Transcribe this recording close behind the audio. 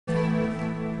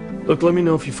Look, let me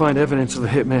know if you find evidence of a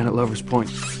hitman at Lover's Point.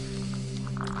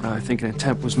 I think an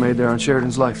attempt was made there on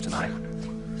Sheridan's life tonight.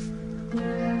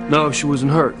 No, she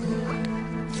wasn't hurt.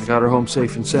 I got her home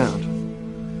safe and sound.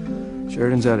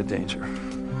 Sheridan's out of danger.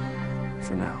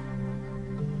 For now.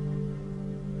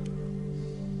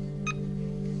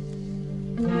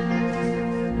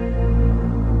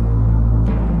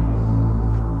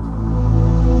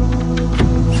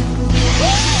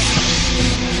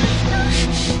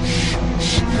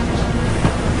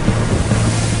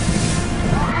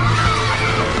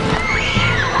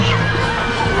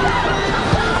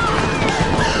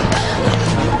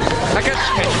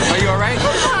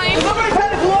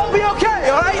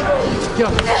 Yo,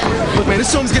 look, man, this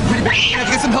storm's getting pretty bad. I have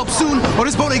to get some help soon, or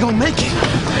this boat ain't gonna make it.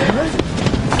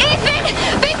 Ethan,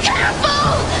 be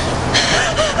careful!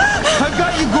 I've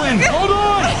got you, Gwen. Hold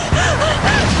on!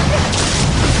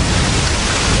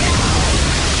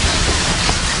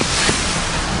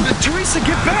 Teresa,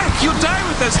 get back! You'll die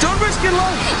with us. Don't risk your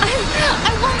life.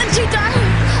 I won't let you die.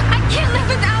 I can't live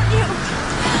without you.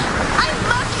 I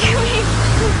love you,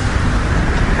 Ethan.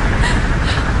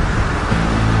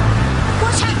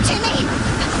 Watch out, Timmy!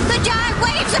 The giant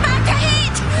wave's about to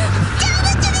hit! Down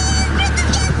into the air with the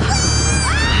jet plane!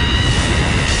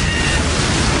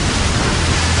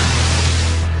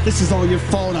 This is all your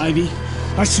fault, Ivy.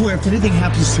 I swear, if anything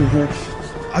happens to her,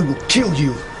 I will kill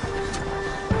you.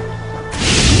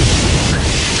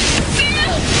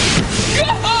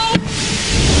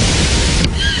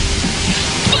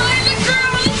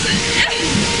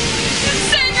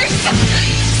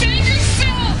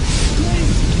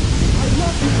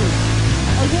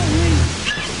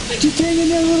 Just hang in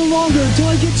there a little longer until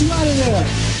I get you out of there.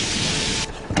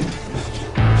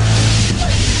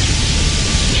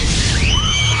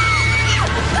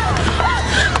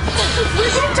 We're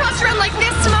being tossed around like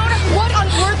this, Simone. What on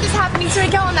earth is happening to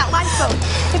Miguel on that lifeboat?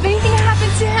 If anything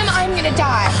happens to him, I'm gonna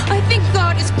die. I think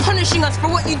God is punishing us for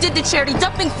what you did to Charity.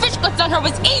 Dumping fish guts on her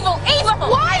was evil, evil!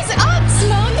 Wise up,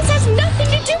 Simone. This has nothing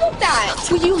to do with that.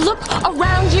 Will you look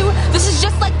around you? This is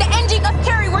just like the ending of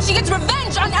Carrie, where she gets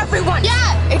revenge on everyone.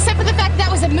 Yeah, except for the fact that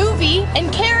was a movie,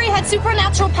 and Carrie had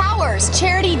supernatural powers.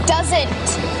 Charity doesn't.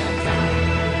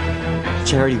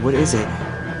 Charity, what is it?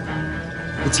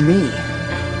 It's me,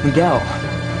 Miguel.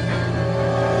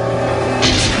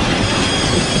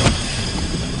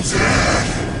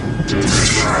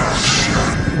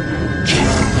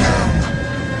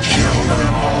 Kill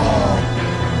them all.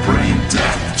 Bring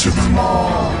death to them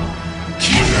all.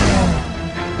 Kill.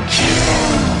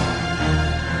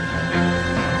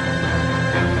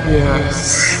 Yes.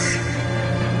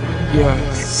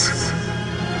 Yes.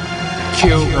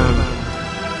 Kill them.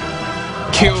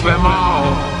 Kill them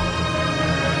all.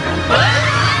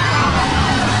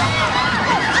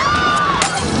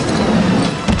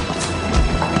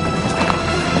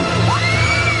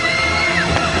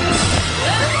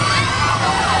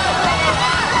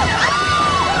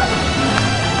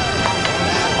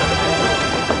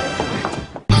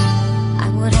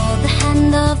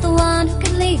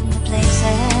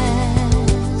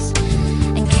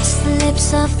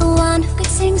 Of the one who could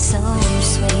sing so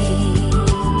sweet,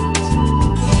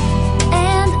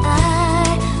 and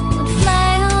I would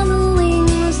fly on the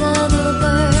wings of the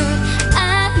bird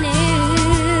I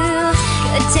knew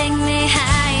could take me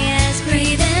highest.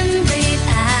 Breathe in, breathe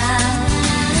out.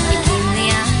 You keep me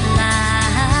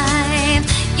alive.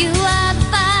 You are the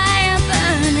fire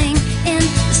burning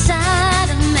inside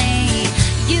of me.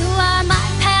 You are my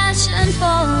passion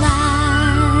for life.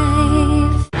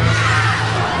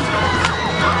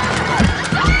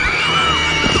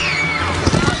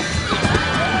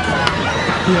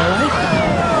 You alright?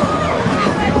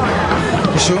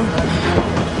 You sure?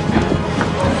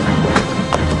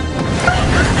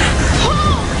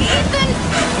 Paul! Ethan!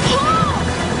 Paul!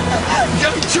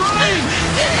 I'm trying!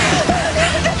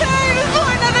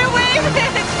 Before another wave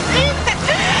hits! Ethan!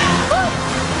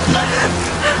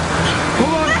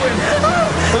 Hold on, Gwen.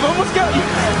 I've almost got you.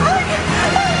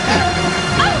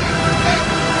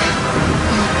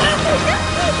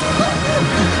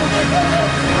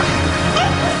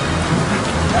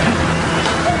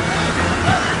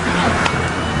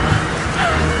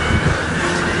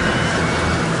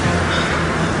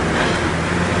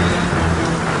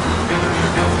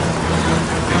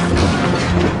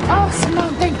 Oh,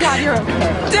 Simone, thank God you're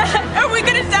okay. Dad, are we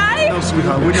gonna die? No,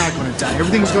 sweetheart, we're not gonna die.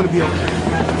 Everything's gonna be okay.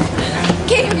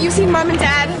 Kate, have you seen Mom and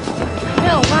Dad?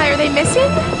 No, why? Are they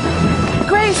missing?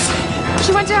 Grace,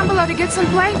 she went down below to get some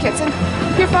blankets, and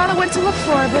your father went to look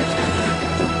for her, but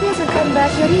he hasn't come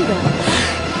back yet either.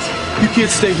 You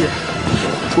can't stay here.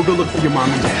 We'll go look for your mom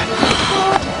and dad.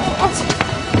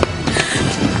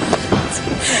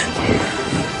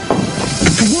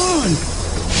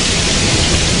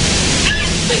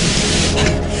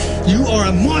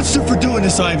 a monster for doing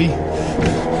this, Ivy. Grace,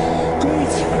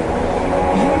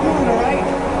 hang on, all right?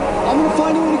 I'm gonna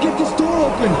find a way to get this door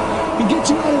open and get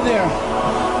you out of there.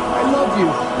 I love you.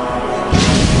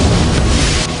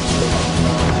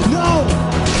 No!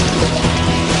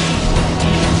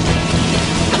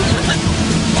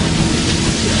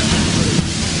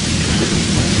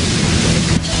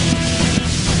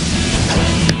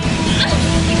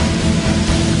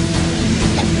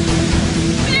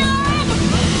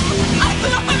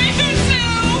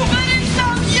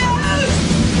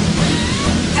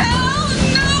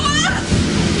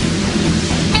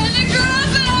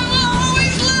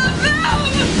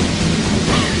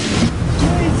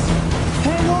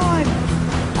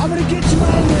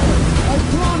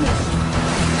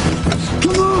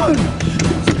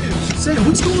 Sam,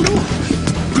 what's going on?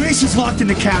 Grace is locked in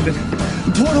the cabin.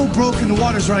 The porthole broke and the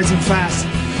water's rising fast.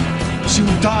 She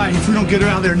will die if we don't get her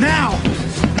out of there now!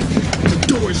 The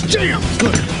door is jammed!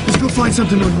 Look, let's go find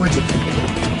something to unwedge it.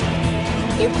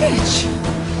 You bitch!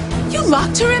 You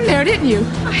locked her in there, didn't you?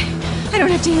 I don't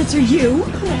have to answer you.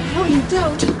 No, you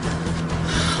don't.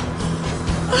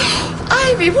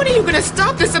 Ivy, when are you gonna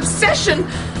stop this obsession?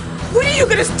 When are you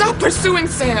gonna stop pursuing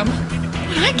Sam?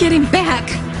 When I get him back.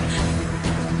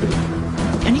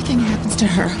 Anything happens to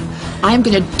her, I'm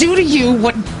gonna do to you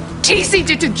what Casey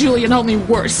did to Julian, only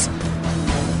worse.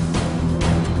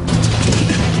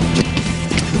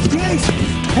 Grace!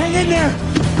 Hang in there!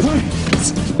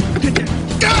 Get there!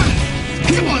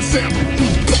 Come on, Sam!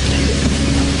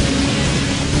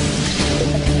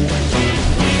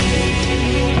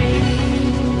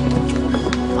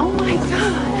 Oh my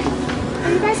God.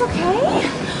 Are you guys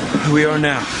okay? We are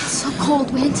now. So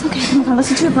cold, Wint. Okay, come on,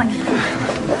 listen to your blanket.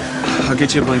 I'll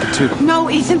get you a blanket, too. No,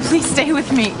 Ethan, please stay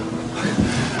with me.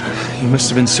 You must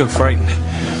have been so frightened.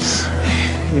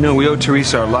 You know, we owe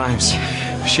Teresa our lives.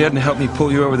 If she hadn't helped me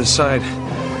pull you over the side,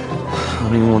 I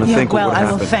don't even want to think what would happen.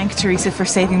 I will thank Teresa for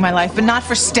saving my life, but not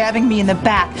for stabbing me in the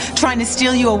back, trying to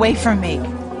steal you away from me.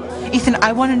 Ethan,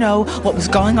 I want to know what was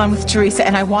going on with Teresa,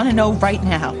 and I want to know right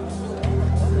now.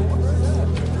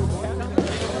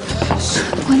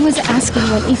 Gwen was asking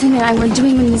what Ethan and I were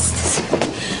doing when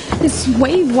this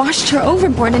wave washed her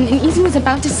overboard, and Ethan was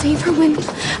about to save her when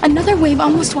another wave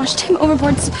almost washed him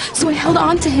overboard, so I held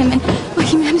on to him, and well,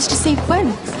 he managed to save Gwen.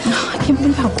 Oh, I can't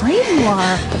believe how brave you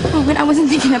are. Oh, but I wasn't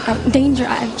thinking about danger.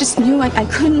 I just knew I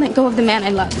couldn't let go of the man I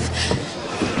love.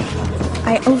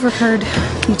 I overheard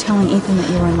you telling Ethan that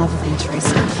you were in love with him,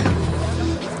 Teresa.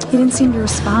 He didn't seem to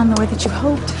respond the way that you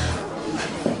hoped.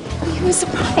 He was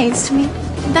surprised. I mean,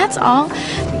 that's all.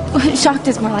 Shocked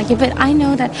is more like it, but I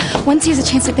know that once he has a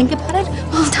chance to think about it,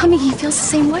 well, he'll tell me he feels the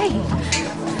same way.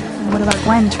 And what about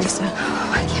Gwen, Teresa?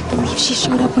 Oh, I can't believe she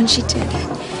showed up when she did.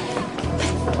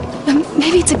 But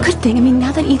maybe it's a good thing. I mean,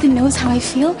 now that Ethan knows how I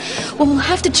feel, well, we'll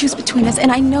have to choose between us,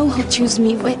 and I know he'll choose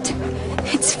me, Whit.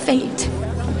 It's fate.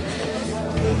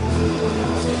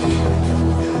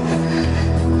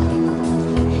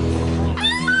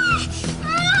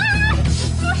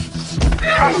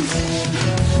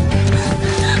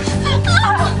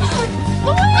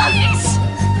 Louise!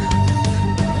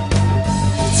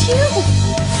 It's you!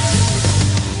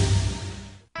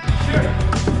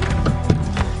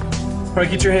 All right,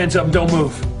 get your hands up and don't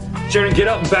move. Sheridan, get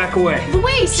up and back away.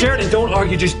 Louise! Sheridan, don't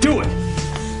argue, just do it.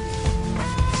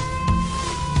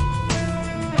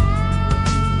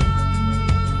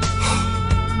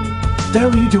 What the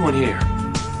hell are you doing here?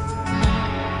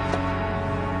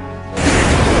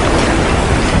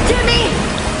 Jimmy!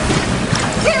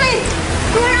 Jimmy!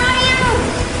 Where are you?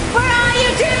 Where are you,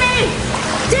 Jimmy?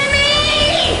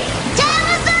 Jimmy!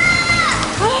 Tabitha!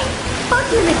 Oh,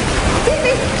 Jimmy!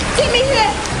 Jimmy! Jimmy,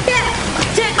 here! Here!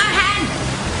 Take my hand!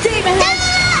 Take my hand!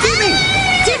 Jimmy!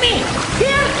 Jimmy!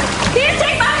 Here! Here,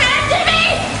 take my hand, Jimmy!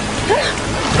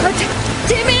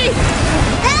 Jimmy!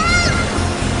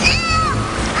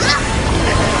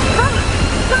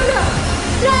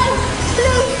 No!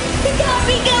 No! He can't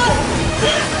be gone!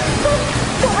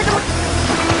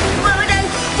 What would I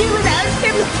do without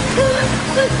him?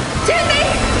 Timmy!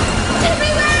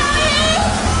 Timmy, where are you?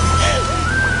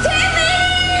 Timmy!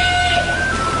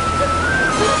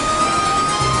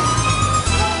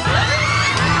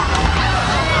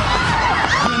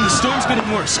 The storm's getting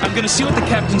worse. I'm gonna see what the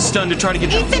captain's done to try to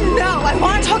get... Ethan, no! I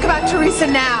want to talk about Teresa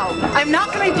now. I'm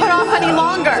not going to be put off any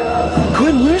longer.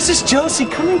 Gwen, where's this jealousy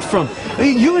coming from?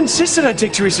 You insisted I'd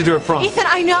take Teresa to her prom. Ethan,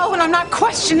 I know, and I'm not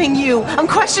questioning you. I'm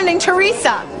questioning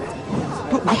Teresa.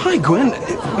 But why, Gwen?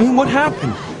 I mean, what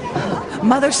happened?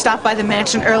 Mother stopped by the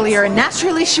mansion earlier, and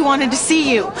naturally she wanted to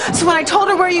see you. So when I told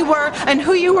her where you were and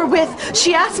who you were with,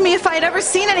 she asked me if I had ever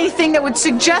seen anything that would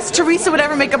suggest Teresa would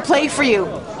ever make a play for you.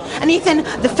 And Ethan,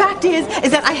 the fact is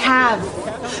that I have.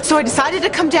 So I decided to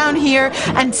come down here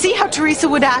and see how Teresa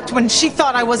would act when she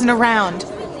thought I wasn't around.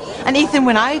 And Ethan,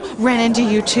 when I ran into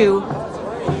you two,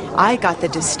 I got the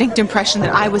distinct impression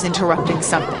that I was interrupting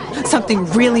something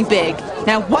really big.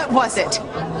 Now, what was it?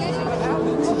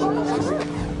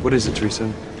 What is it, Teresa?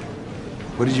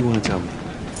 What did you want to tell me?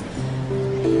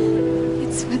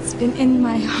 It's what's been in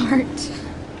my heart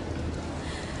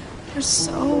for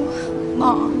so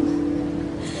long.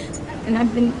 And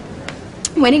I've been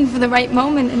waiting for the right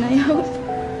moment, and I hope...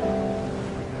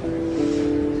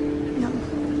 No.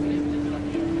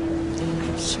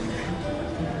 I'm sure.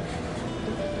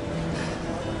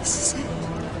 This is it.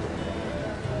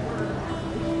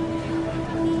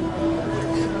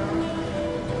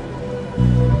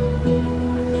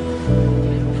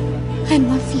 I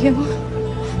love you.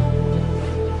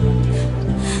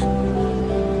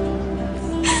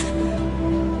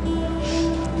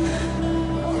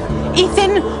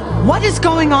 Ethan, what is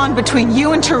going on between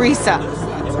you and Teresa?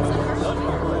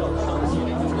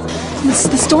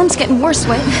 The storm's getting worse,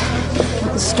 Whit.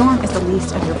 The storm is the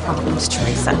least of your problems,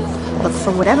 Teresa. But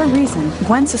for whatever reason,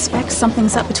 Gwen suspects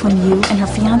something's up between you and her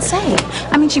fiancé.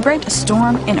 I mean, she braved a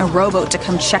storm in a rowboat to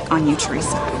come check on you,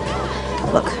 Teresa.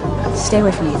 Look, stay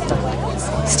away from Ethan.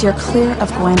 Steer clear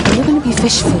of Gwen, or you're going to be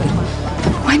fish food.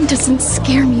 Gwen doesn't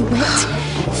scare me, Whit.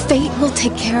 Fate will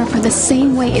take care of her the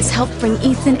same way it's helped bring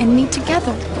Ethan and me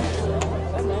together.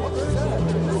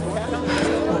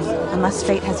 Unless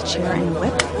fate has a chair and a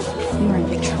whip, you're in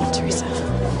big trouble, Teresa.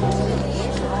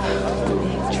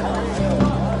 Big trouble.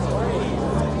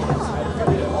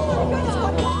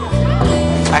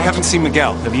 I haven't seen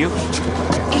Miguel. Have you?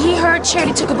 He heard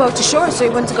Charity took a boat to shore, so he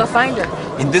went to go find her.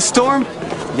 In this storm?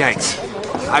 Yikes.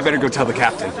 I better go tell the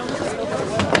captain.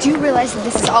 Do you realize that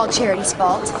this is all Charity's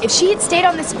fault? If she had stayed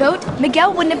on this boat,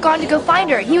 Miguel wouldn't have gone to go find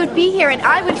her. He would be here and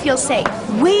I would feel safe.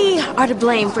 We are to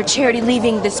blame for Charity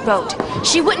leaving this boat.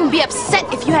 She wouldn't be upset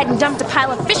if you hadn't dumped a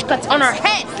pile of fish guts on her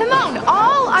head. Simone,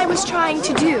 all I was trying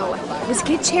to do was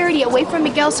get Charity away from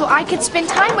Miguel so I could spend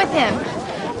time with him.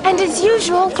 And as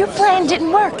usual, your plan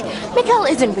didn't work. Miguel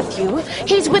isn't with you.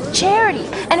 He's with Charity.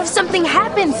 And if something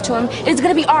happens to him, it's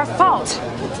gonna be our fault.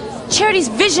 Charity's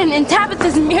vision in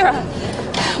Tabitha's mirror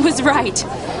was right.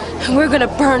 We're gonna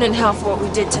burn in hell for what we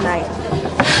did tonight.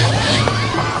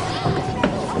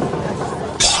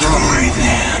 Destroy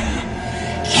them.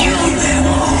 Kill them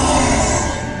all.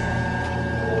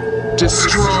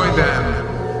 Destroy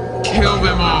them. Kill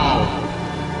them all.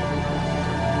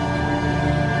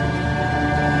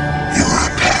 You are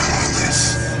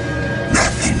powerless.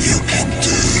 Nothing you can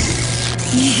do.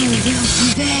 Evil will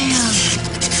prevail.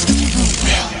 Evil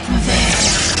will prevail.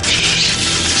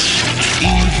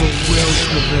 Evil will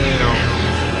prevail.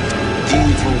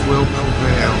 Evil will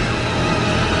prevail.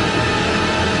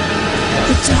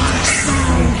 The dark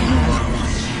side.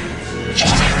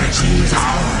 Charity's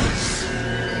ours.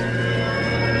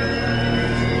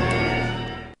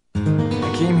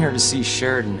 I came here to see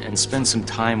Sheridan and spend some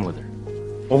time with her.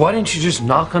 Well, why didn't you just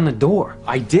knock on the door?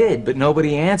 I did, but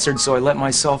nobody answered, so I let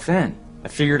myself in. I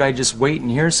figured I'd just wait in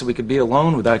here so we could be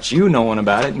alone without you knowing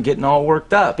about it and getting all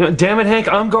worked up. Damn it, Hank,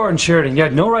 I'm guarding Sheridan. You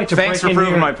had no right to break in here. Thanks for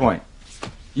proving my point.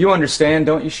 You understand,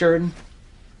 don't you, Sheridan?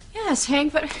 Yes,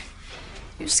 Hank, but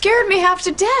you scared me half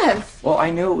to death. Well, I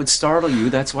knew it would startle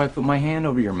you. That's why I put my hand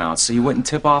over your mouth, so you wouldn't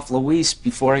tip off Luis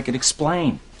before I could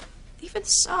explain. Even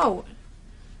so.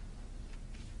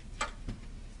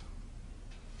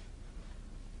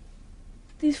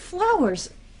 These flowers,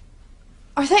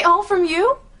 are they all from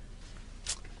you?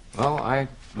 Well, I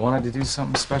wanted to do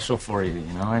something special for you,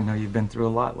 you know? I know you've been through a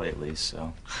lot lately,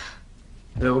 so...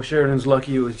 No, Sheridan's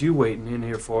lucky it was you waiting in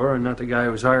here for her and not the guy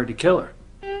who was hired to kill her.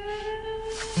 Timmy!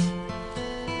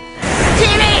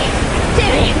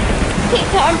 Timmy! He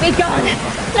can't be gone!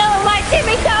 No, my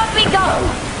Timmy can't be gone!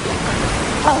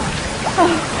 Oh,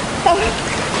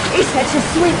 he's such a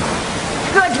sweet,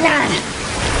 good lad.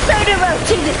 So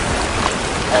devoted.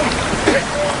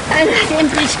 And that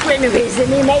empty squint of his,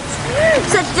 and he makes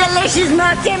such delicious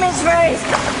martinis for his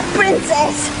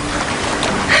princess.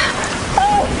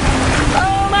 Oh,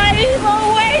 my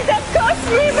evil ways have cost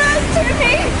me most to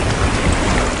me.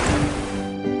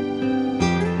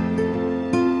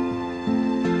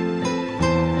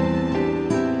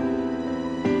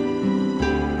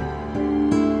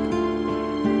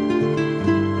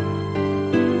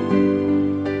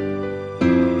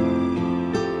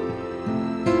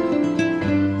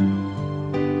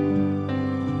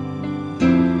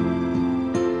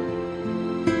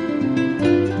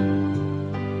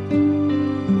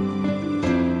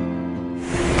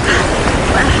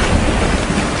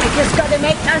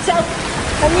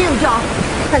 a new doll.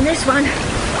 And this one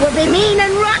will be mean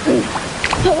and rotten.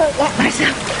 I won't let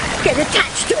myself get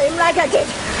attached to him like I did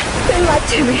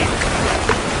Timmy.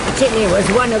 Timmy was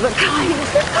one of a kind.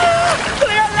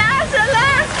 But alas,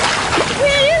 alas,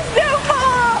 he is no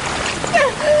more.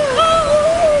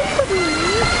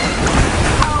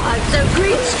 Oh, I'm so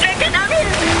grief-stricken of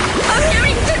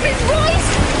hearing Timmy's voice.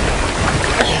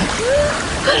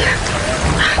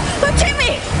 Oh,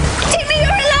 Timmy! Timmy,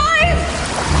 you're alive!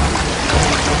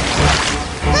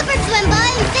 Clifford swam by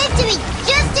and saved Timmy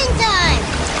just in time.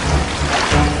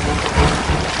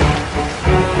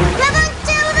 Come on,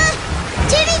 Tilda!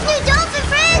 Timmy's new dolphin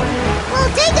friend will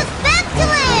take us back to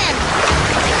land.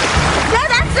 No,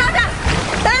 that's not a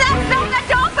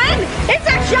dolphin! It's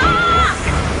a shark!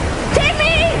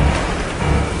 Timmy!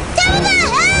 Tilda,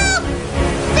 help!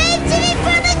 Save Timmy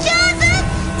from the jaws of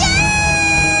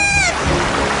death!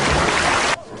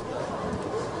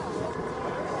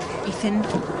 Ethan,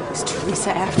 is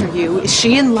Teresa after you? Is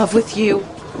she in love with you?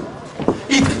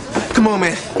 Ethan, come on,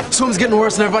 man. Storm's getting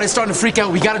worse and everybody's starting to freak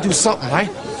out. We gotta do something, right?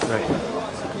 Right.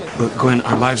 Look, Gwen,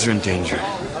 our lives are in danger.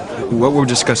 What we're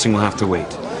discussing will have to wait.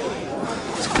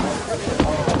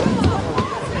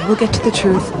 We'll get to the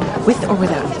truth, with or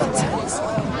without Ethan's hands.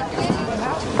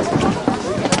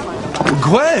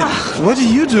 Gwen, what are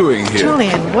you doing here?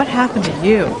 Julian, what happened to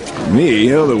you? Me?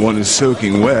 You're the one who's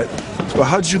soaking wet. Well,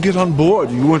 how'd you get on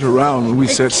board? You weren't around when we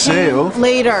set sail.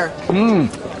 Later.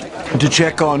 To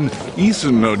check on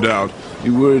Ethan, no doubt.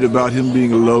 You worried about him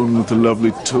being alone with the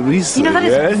lovely Teresa, You know, that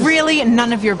yes? is really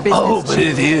none of your business. Oh, but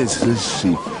it is. Let's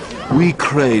see. We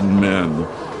Crane men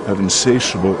have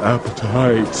insatiable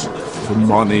appetites for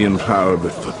money and power,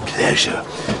 but for pleasure.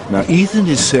 Now, Ethan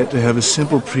is set to have a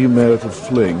simple premarital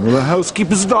fling with a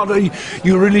housekeeper's daughter.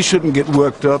 You really shouldn't get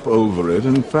worked up over it.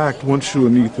 In fact, once you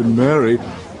and Ethan marry,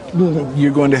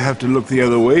 you're going to have to look the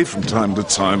other way from time to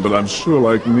time, but I'm sure,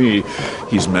 like me,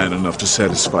 he's man enough to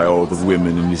satisfy all the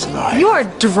women in his life. You're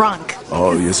drunk.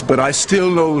 Oh, yes, but I still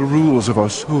know the rules of our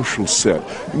social set.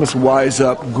 You must wise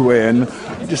up, Gwen.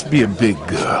 Just be a big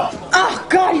girl. Oh,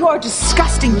 God, you are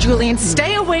disgusting, Julian.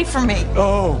 Stay away from me.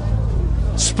 Oh,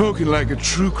 spoken like a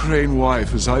true Crane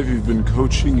wife, as I've been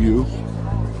coaching you.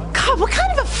 God, what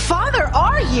kind of a father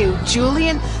are you,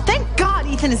 Julian? Thank God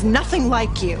Ethan is nothing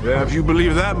like you. Yeah, if you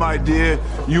believe that, my dear,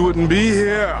 you wouldn't be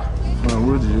here. Oh,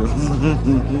 would you?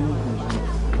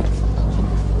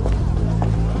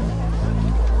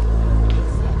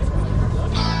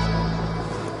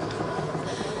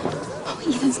 Oh,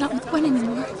 Ethan's not with Gwen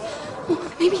anymore. Well,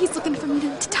 maybe he's looking for me to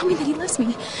tell me that he loves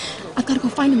me. I've got to go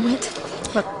find him, Whit.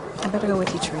 Look, I better go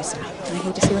with you, Teresa. I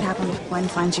hate to see what happens if Gwen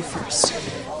finds you first.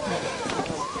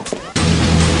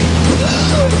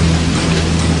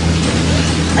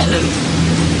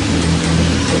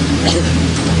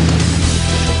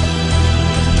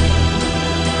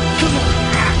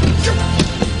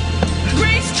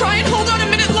 Grace, try and hold on a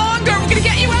minute longer. We're gonna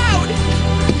get you out.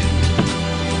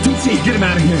 DC, get him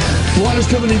out of here. Water's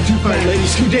coming in too fast,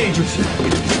 ladies. Too dangerous.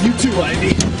 You too,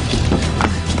 Ivy.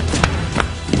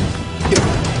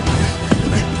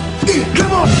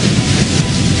 Come on!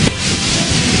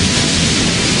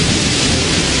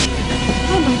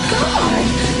 Oh my God!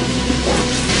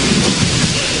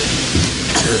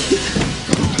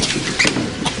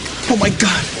 Oh my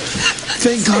God!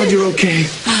 Thank God you're okay.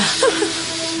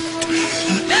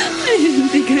 I didn't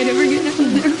think I'd ever get out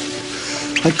of there.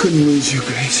 I couldn't lose you,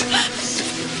 Grace.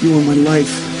 You are my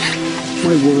life,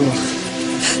 my world,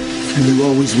 and you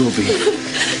always will be.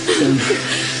 And,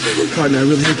 Cardin, I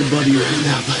really hate to bother you right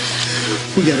now, but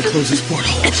we gotta close this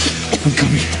portal. I'm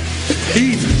coming.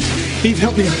 Eve,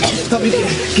 help me. Help me get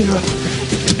her up.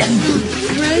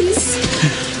 Grace?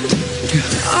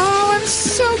 Oh, I'm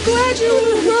so glad you're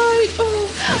all right.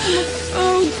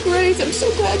 Oh, Grace, I'm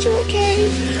so glad you're okay.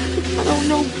 I don't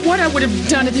know what I would have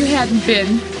done if you hadn't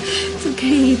been. It's okay,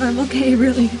 Eve. I'm okay,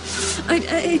 really.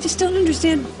 I just don't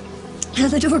understand how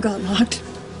the door got locked.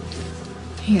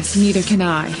 Yes, neither can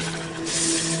I.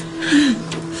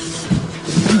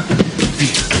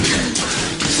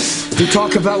 We'll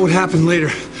talk about what happened later.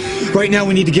 Right now,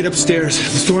 we need to get upstairs.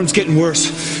 The storm's getting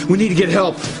worse. We need to get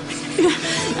help.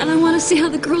 And I want to see how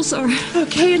the girls are.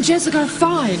 Okay, and Jessica are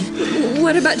fine.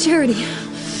 What about Charity?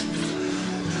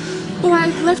 Well, I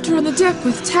left her on the deck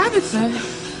with Tabitha.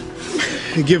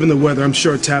 Given the weather, I'm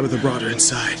sure Tabitha brought her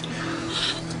inside.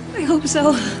 I hope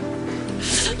so.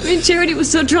 I mean, Charity was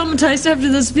so traumatized after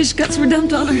those fish guts were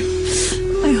dumped on her.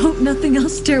 I hope nothing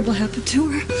else terrible happened to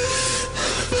her.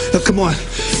 Now, come on.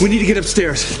 We need to get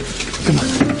upstairs. Come on.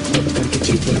 Gotta get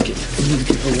you a blanket. We need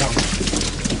to get her warm.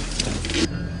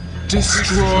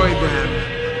 Destroy them.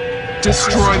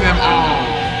 Destroy them all.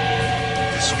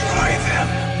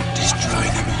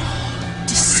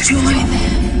 Destroy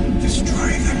them.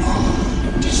 Destroy them all.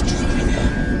 Destroy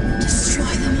them.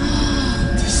 Destroy them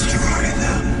all. Destroy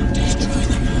them. Destroy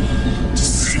them all.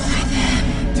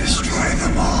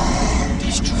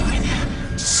 Destroy them.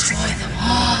 Destroy them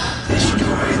all. Destroy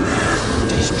them. Destroy them all.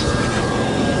 Destroy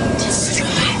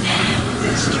them.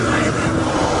 Destroy them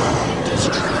all.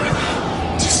 Destroy them.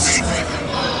 Destroy them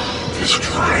all.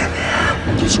 Destroy them.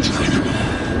 Destroy them all. Destroy them. Destroy them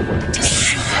all.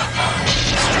 Destroy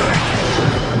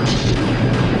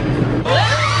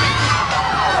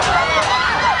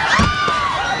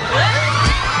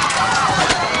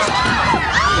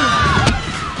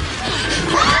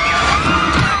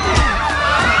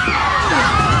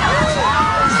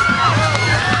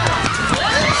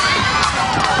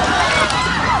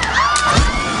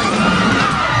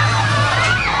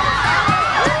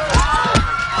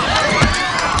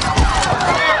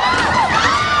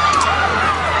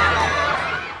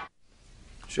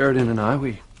Sheridan and I,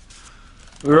 we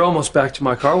were almost back to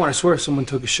my car when I swear someone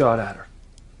took a shot at her.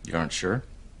 You aren't sure?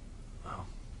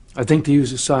 I think they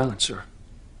used a silencer.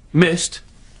 Missed.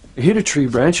 It hit a tree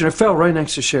branch and it fell right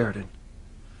next to Sheridan.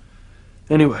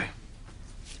 Anyway,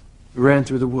 we ran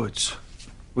through the woods.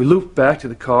 We looped back to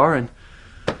the car and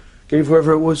gave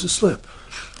whoever it was a slip.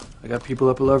 I got people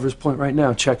up at Lover's Point right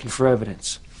now checking for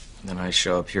evidence. Then I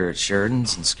show up here at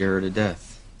Sheridan's and scare her to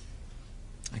death.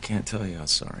 I can't tell you how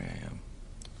sorry I am.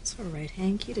 It's all right,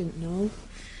 Hank. You didn't know.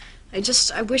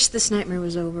 I wish this nightmare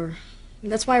was over.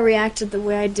 That's why I reacted the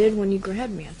way I did when you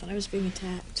grabbed me. I thought I was being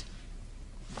attacked.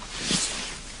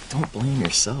 Don't blame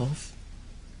yourself.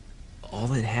 All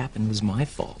that happened was my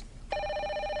fault.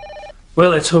 Well,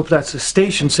 let's hope that's the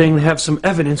station saying they have some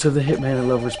evidence of the hitman at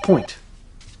Lover's Point.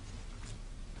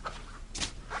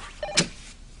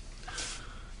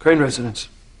 Crane residence.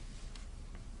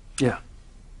 Yeah.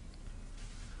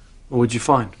 What would you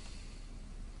find?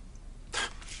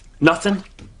 Nothing?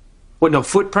 What, no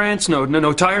footprints?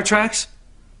 No tire tracks?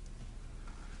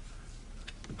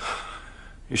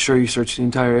 You sure you searched the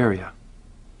entire area?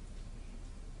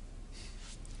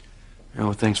 Yeah,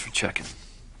 well, thanks for checking.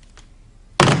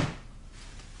 The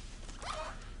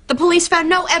police found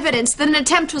no evidence that an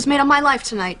attempt was made on my life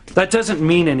tonight. That doesn't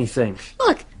mean anything.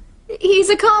 Look,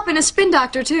 he's a cop and a spin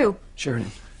doctor, too.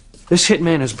 Sheridan, this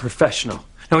hitman is a professional.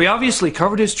 Now, he obviously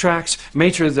covered his tracks,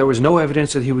 made sure that there was no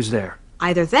evidence that he was there.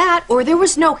 Either that, or there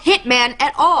was no hitman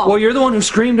at all. Well, you're the one who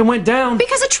screamed and went down.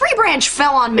 Because a tree branch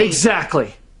fell on me.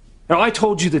 Exactly. Now, I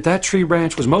told you that that tree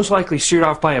branch was most likely sheared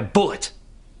off by a bullet.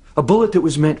 A bullet that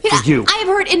was meant for you. I've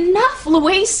heard enough,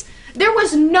 Luis. There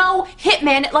was no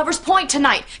hitman at Lover's Point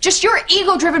tonight. Just your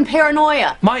ego-driven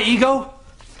paranoia. My ego?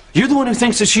 You're the one who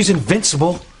thinks that she's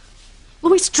invincible.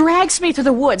 Luis drags me through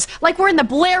the woods like we're in the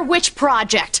Blair Witch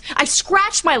Project. I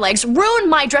scratched my legs,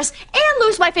 ruined my dress, and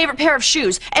lose my favorite pair of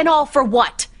shoes. And all for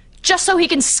what? Just so he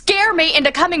can scare me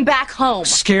into coming back home.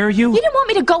 Scare you? You didn't want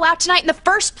me to go out tonight in the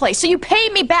first place, so you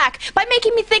paid me back by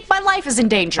making me think my life is in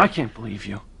danger. I can't believe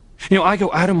you. You know, I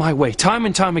go out of my way time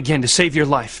and time again to save your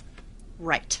life.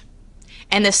 Right.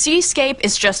 And the seascape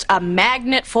is just a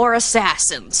magnet for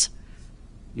assassins.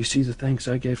 You see the thanks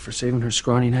I get for saving her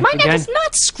scrawny neck My again? neck is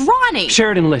not scrawny.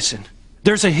 Sheridan, listen.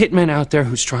 There's a hitman out there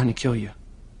who's trying to kill you.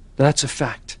 That's a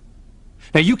fact.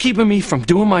 Now, you keeping me from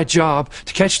doing my job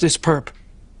to catch this perp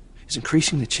is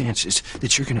increasing the chances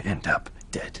that you're going to end up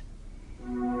dead.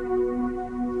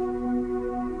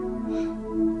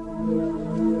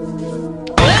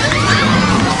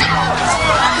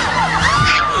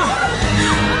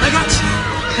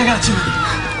 I got you.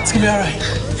 It's gonna be all right.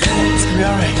 It's gonna be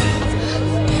all right.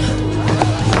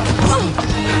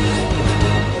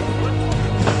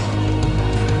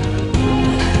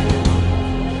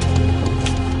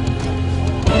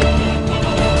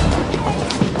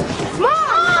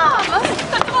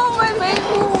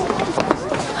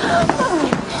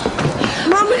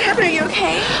 Mom, what happened? Are you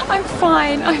okay? I'm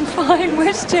fine. I'm fine.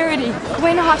 Where's Charity?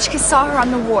 Wayne Hotchkiss saw her on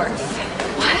the wharf.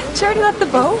 What? Charity left the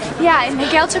boat? Yeah, and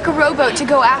Miguel took a rowboat to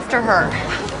go after her.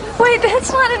 Wait,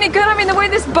 that's not any good. I mean, the way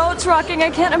this boat's rocking, I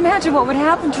can't imagine what would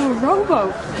happen to a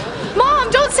rowboat.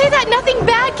 Mom, don't say that. Nothing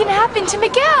bad can happen to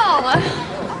Miguel.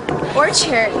 Or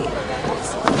Charity.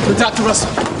 Dr.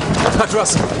 Russell. Dr.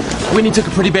 Russell. Winnie took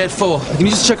a pretty bad fall. Can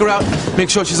you just check her out? Make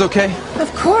sure she's okay?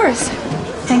 Of course.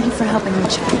 Thank you for helping me,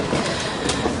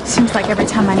 Chad. Seems like every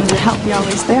time I need your help, you're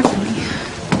always there for me.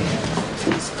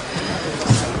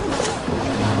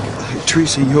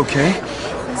 Teresa, you okay?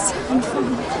 Yes, I'm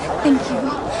fine. Thank you.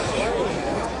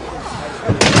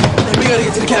 Hey, we gotta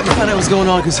get to the cabin and find out what's going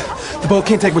on, because the boat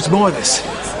can't take much more of this.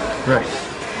 Right.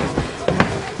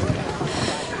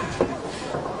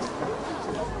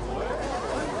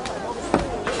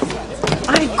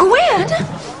 Gwen!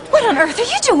 What on earth are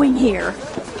you doing here?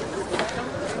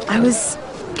 I was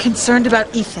concerned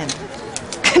about Ethan.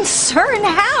 Concerned?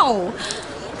 How?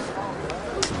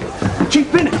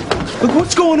 Chief Bennett, look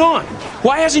what's going on.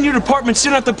 Why hasn't your department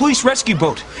sent out the police rescue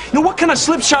boat? You know, what kind of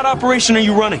slipshod operation are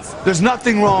you running? There's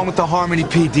nothing wrong with the Harmony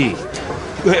PD.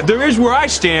 There is where I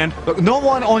stand. Look, no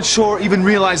one on shore even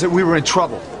realized that we were in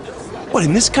trouble. What,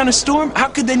 in this kind of storm? How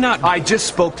could they not? I just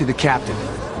spoke to the captain.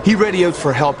 He radioed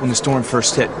for help when the storm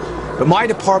first hit. But my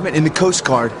department and the Coast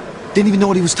Guard didn't even know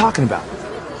what he was talking about.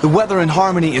 The weather in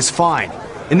Harmony is fine,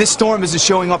 and this storm isn't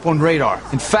showing up on radar.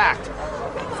 In fact,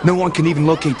 no one can even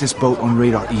locate this boat on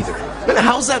radar either. But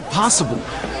how's that possible?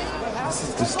 This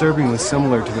is disturbingly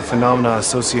similar to the phenomena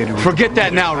associated with... Forget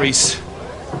that now, Reese.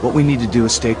 What we need to do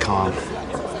is stay calm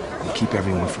and keep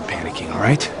everyone from panicking, all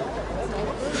right?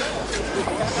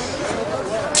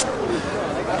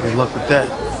 Good luck with that.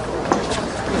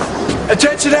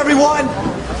 Attention, everyone!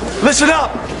 Listen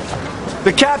up!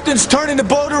 The captain's turning the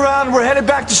boat around and we're headed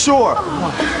back to shore.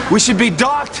 We should be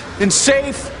docked and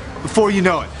safe before you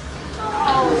know it.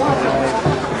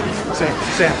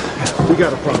 Sam, we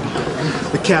got a problem.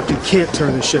 The captain can't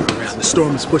turn the ship around. The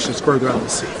storm is pushing us further out to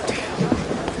sea.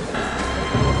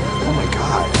 Oh my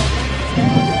God.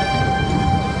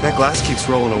 That glass keeps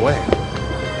rolling away.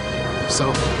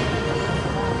 So?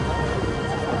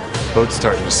 Boat's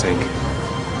starting to sink.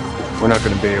 We're not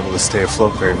going to be able to stay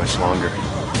afloat very much longer.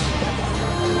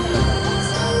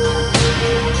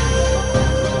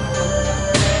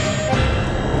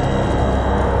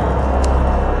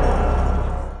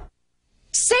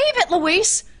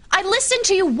 Luis, I listened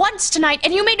to you once tonight,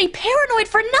 and you made me paranoid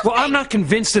for nothing. Well, I'm not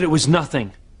convinced that it was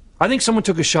nothing. I think someone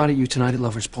took a shot at you tonight at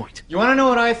Lover's Point. You want to know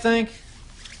what I think?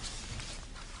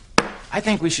 I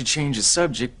think we should change the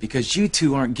subject because you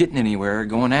two aren't getting anywhere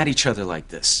going at each other like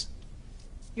this.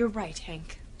 You're right,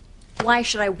 Hank. Why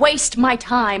should I waste my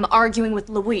time arguing with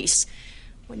Luis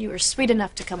when you were sweet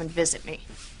enough to come and visit me?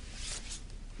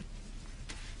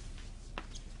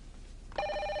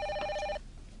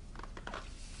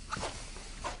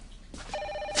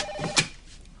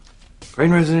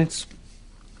 Crane residence?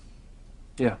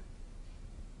 Yeah.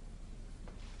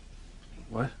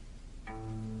 What?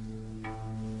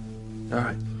 All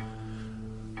right.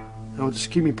 No, just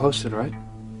keep me posted, all right?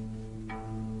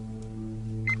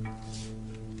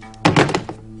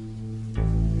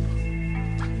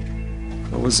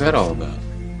 What was that all about?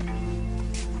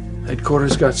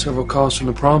 Headquarters got several calls from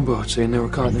the prom boat saying they were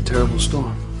caught in a terrible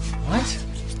storm. What?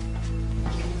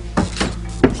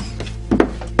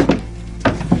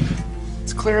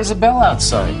 Clear as a bell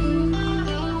outside.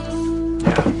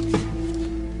 Yeah.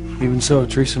 Even so,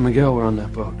 Teresa and Miguel were on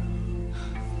that boat.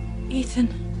 Ethan.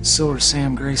 So are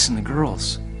Sam, Grace, and the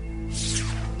girls.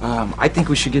 I think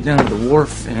we should get down to the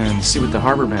wharf and see what the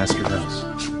harbor master does.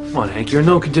 Come on, Hank, you're in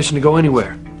no condition to go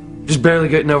anywhere. Just barely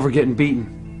getting over getting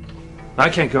beaten. I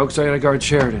can't go because I gotta guard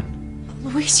Sheridan.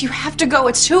 Luis, you have to go.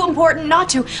 It's too important not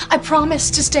to. I promise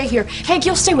to stay here. Hank,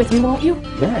 you'll stay with me, won't you?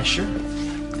 Yeah, sure.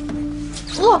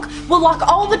 Look, we'll lock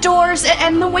all the doors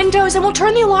and the windows, and we'll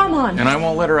turn the alarm on. And I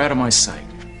won't let her out of my sight.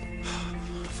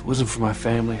 If it wasn't for my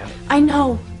family, I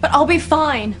know, but I'll be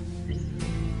fine.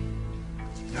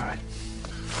 All right.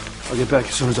 I'll get back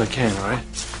as soon as I can, all right?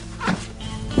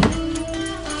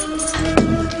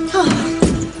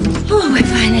 Oh, we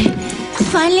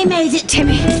finally made it,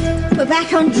 Timmy. We're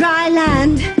back on dry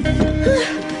land.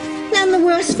 None the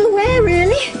worse for wear,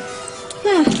 really.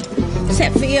 Well,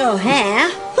 except for your hair.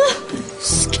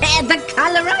 Scared the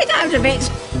colour right out of it.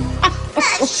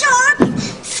 Sharp!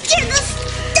 Scared the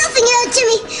stuffing out of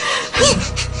Timmy.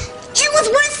 It was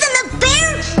worse than the bear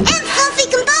and Fluffy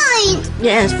combined.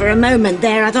 Yes, for a moment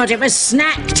there, I thought it was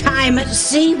snack time at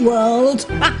SeaWorld.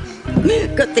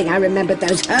 Good thing I remembered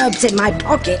those herbs in my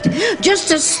pocket.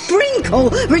 Just a sprinkle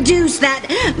reduced that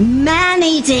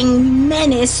man-eating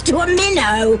menace to a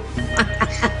minnow.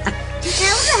 I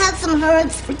also have some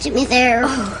herbs for Timmy's hair.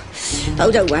 Oh,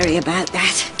 don't worry about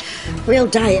that. We'll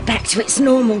dye it back to its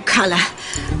normal colour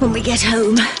when we get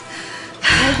home.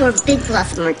 I were big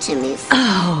blossomer Timmy's.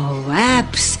 Oh,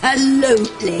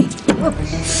 absolutely. Look,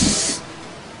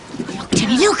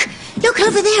 Timmy, look. Look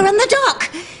over there on the dock.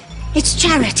 It's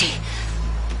Charity.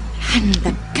 And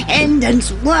the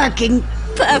pendant's working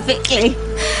perfectly.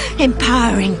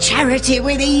 Empowering Charity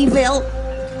with evil.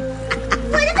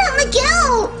 What about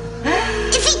Miguel?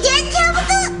 Is he dead,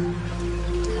 Tabitha?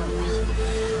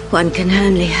 One can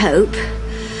only hope.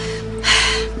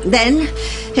 Then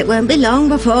it won't be long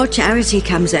before Charity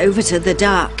comes over to the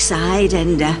dark side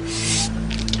and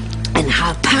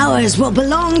her powers will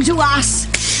belong to us.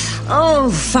 Oh,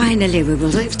 finally we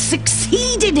will have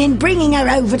succeeded in bringing her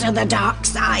over to the dark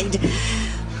side.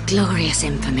 glorious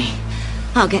infamy.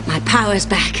 I'll get my powers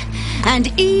back,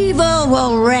 and evil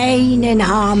will reign in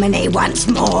harmony once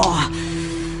more.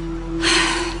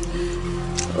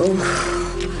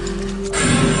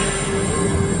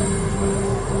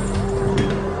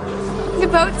 The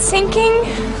boat's sinking?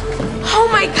 Oh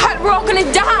my God, we're all gonna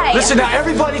die! Listen now,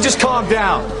 everybody just calm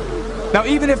down. Now,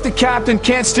 even if the captain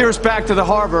can't steer us back to the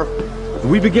harbor, and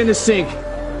we begin to sink,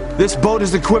 this boat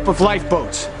is equipped with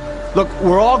lifeboats. Look,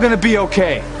 we're all gonna be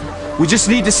okay. We just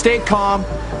need to stay calm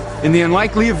in the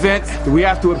unlikely event that we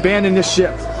have to abandon this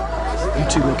ship. You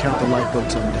two go count the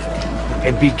lifeboats on deck.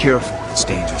 And be careful, it's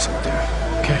dangerous up there.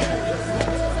 Okay.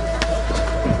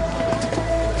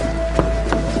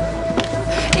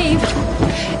 Eve,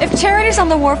 if Charity's on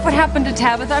the wharf, what happened to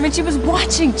Tabitha? I mean, she was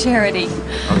watching Charity.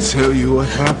 I'll tell you what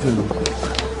happened.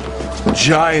 A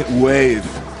giant wave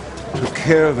took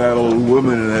care of that old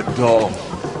woman and that doll.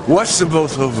 Watched them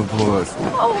both overboard.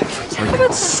 Oh, I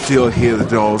can still hear the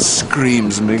doll's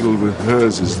screams mingled with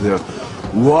hers as they're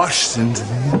washed into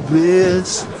the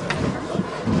abyss.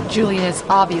 Julian is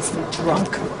obviously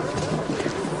drunk.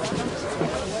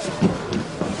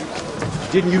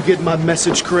 Didn't you get my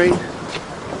message, Crane?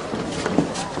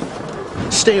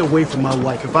 Stay away from my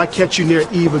wife. If I catch you near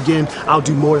Eve again, I'll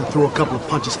do more than throw a couple of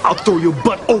punches. I'll throw your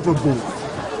butt overboard.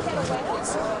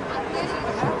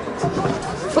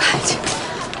 But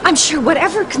I'm sure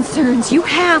whatever concerns you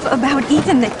have about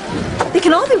Ethan, they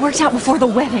can all be worked out before the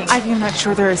wedding. I'm not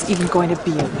sure there is even going to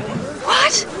be a wedding.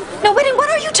 What? No wedding? What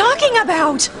are you talking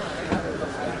about?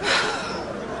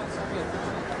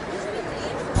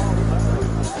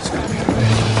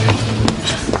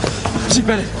 Chief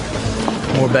Bennett.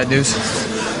 More bad news?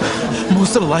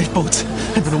 Most of the lifeboats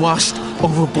have been washed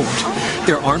overboard.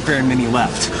 There aren't very many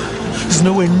left. There's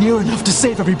nowhere near enough to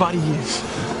save everybody here.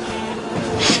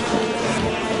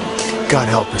 God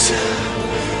help us.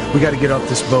 We gotta get off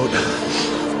this boat,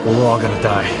 or we're all gonna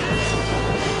die.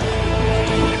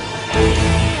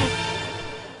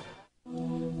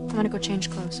 I'm gonna go change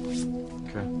clothes.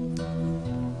 Okay.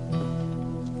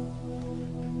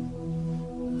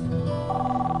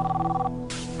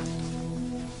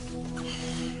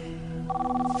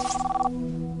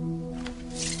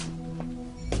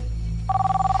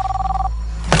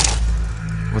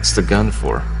 What's the gun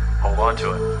for? Hold on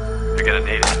to it. You're gonna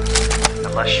need it.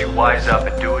 Unless you wise up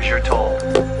and do as you're told,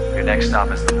 your next stop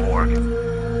is the morgue.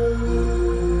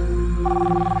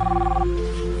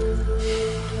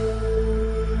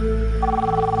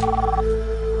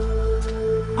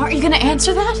 Aren't you gonna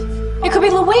answer that? It could be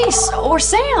Luis or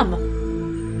Sam.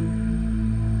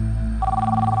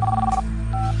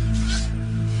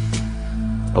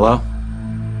 Hello?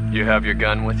 You have your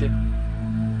gun with you?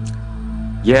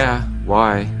 Yeah,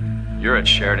 why? You're at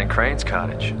Sheridan Crane's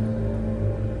cottage.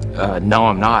 No,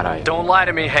 I'm not. Don't lie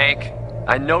to me, Hank.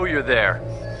 I know you're there.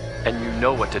 And you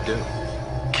know what to do.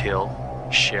 Kill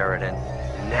Sheridan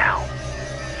now.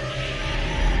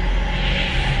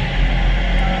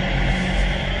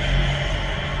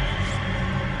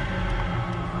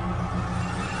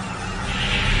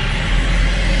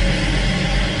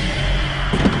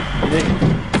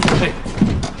 Hey,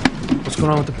 what's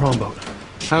going on with the prom boat?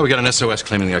 We got an SOS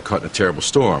claiming they got caught in a terrible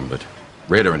storm, but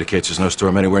radar indicates there's no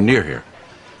storm anywhere near here.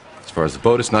 As far as the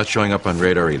boat, it's not showing up on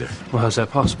radar either. Well, how's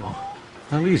that possible?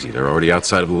 Well, easy. They're already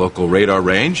outside of the local radar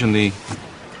range, and the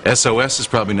SOS is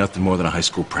probably nothing more than a high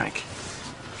school prank.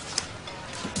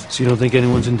 So you don't think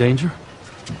anyone's in danger?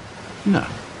 No.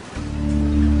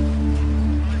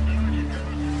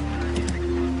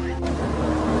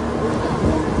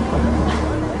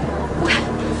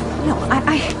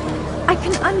 I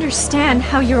can understand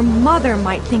how your mother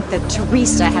might think that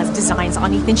Teresa has designs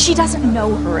on Ethan. She doesn't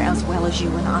know her as well as you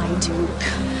and I do.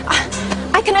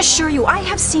 I can assure you, I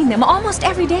have seen them almost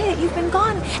every day that you've been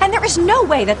gone, and there is no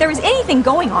way that there is anything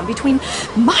going on between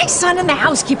my son and the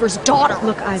housekeeper's daughter.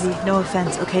 Look, Ivy, no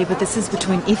offense, okay, but this is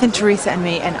between Ethan, Teresa, and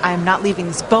me, and I am not leaving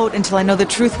this boat until I know the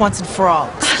truth once and for all.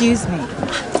 Excuse me.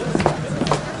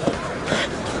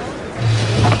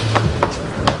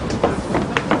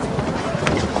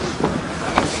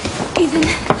 Ethan,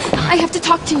 I have to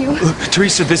talk to you. Look,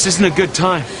 Teresa, this isn't a good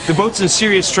time. The boat's in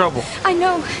serious trouble. I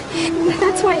know.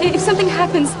 That's why if something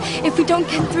happens, if we don't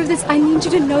get through this, I need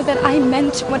you to know that I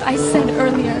meant what I said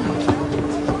earlier.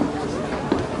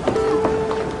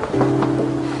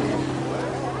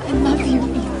 I love you,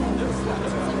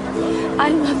 Ethan. I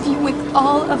love you with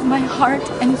all of my heart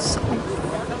and soul.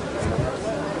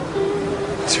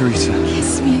 Teresa.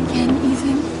 Kiss me again,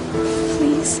 Ethan.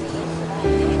 Please.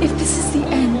 If this is the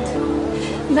end,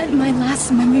 let my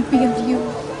last memory be of you,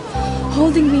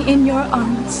 holding me in your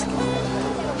arms,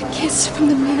 kiss from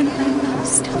the man I love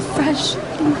still fresh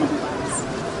in my lips.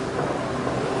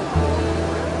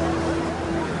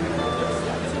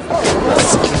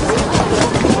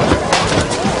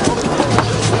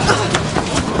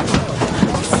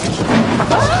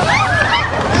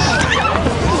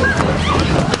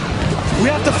 We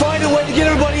have to find a way to get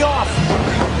everybody off.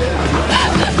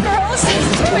 Girls,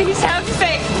 please have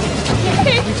faith.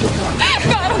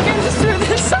 God will get us through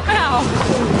this somehow.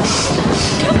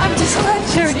 I'm just glad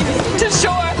Charity made it to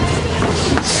shore.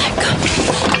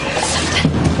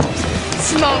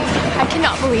 Simone, I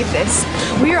cannot believe this.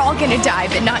 We're all gonna die,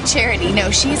 but not Charity. No,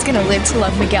 she's gonna live to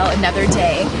love Miguel another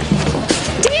day.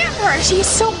 Damn her, she's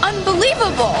so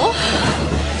unbelievable.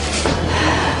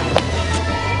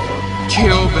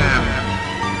 Kill them.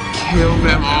 Kill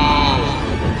them all.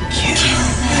 Kill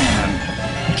them.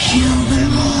 Kill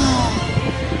them all.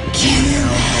 Kill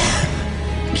them.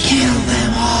 Kill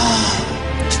them all.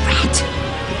 Drat.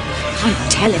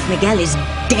 Can't tell if Miguel is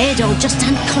dead or just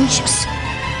unconscious.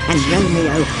 And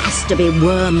Romeo has to be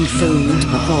worm food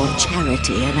before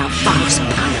Charity and her false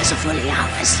powers are fully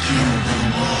ours.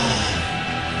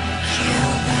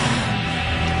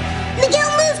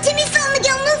 Miguel moved! Timmy saw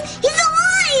Miguel move! He's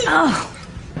alive! Oh,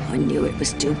 I knew it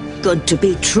was too good to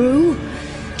be true.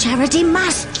 Charity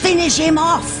must finish him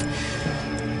off.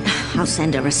 I'll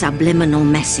send her a subliminal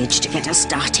message to get her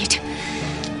started.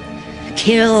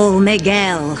 Kill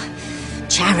Miguel.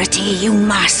 Charity, you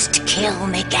must kill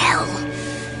Miguel.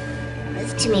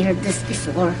 Has Timmy heard this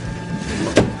before?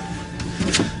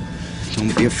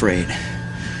 Don't be afraid.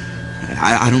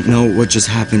 I don't know what just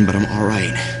happened, but I'm all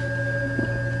right.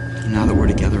 Now that we're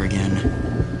together again,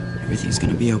 everything's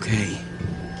gonna be okay.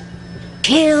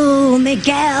 Kill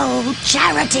Miguel.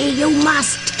 Charity, you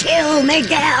must kill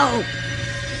Miguel.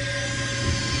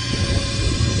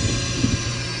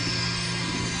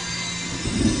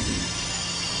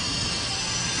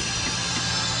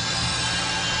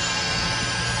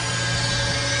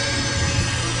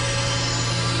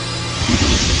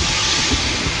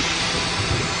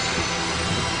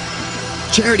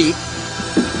 Charity!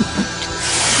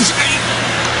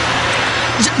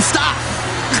 Stop!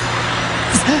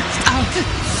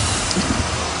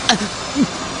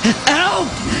 Help!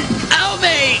 Help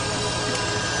me!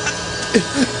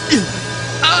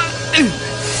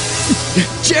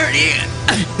 Charity!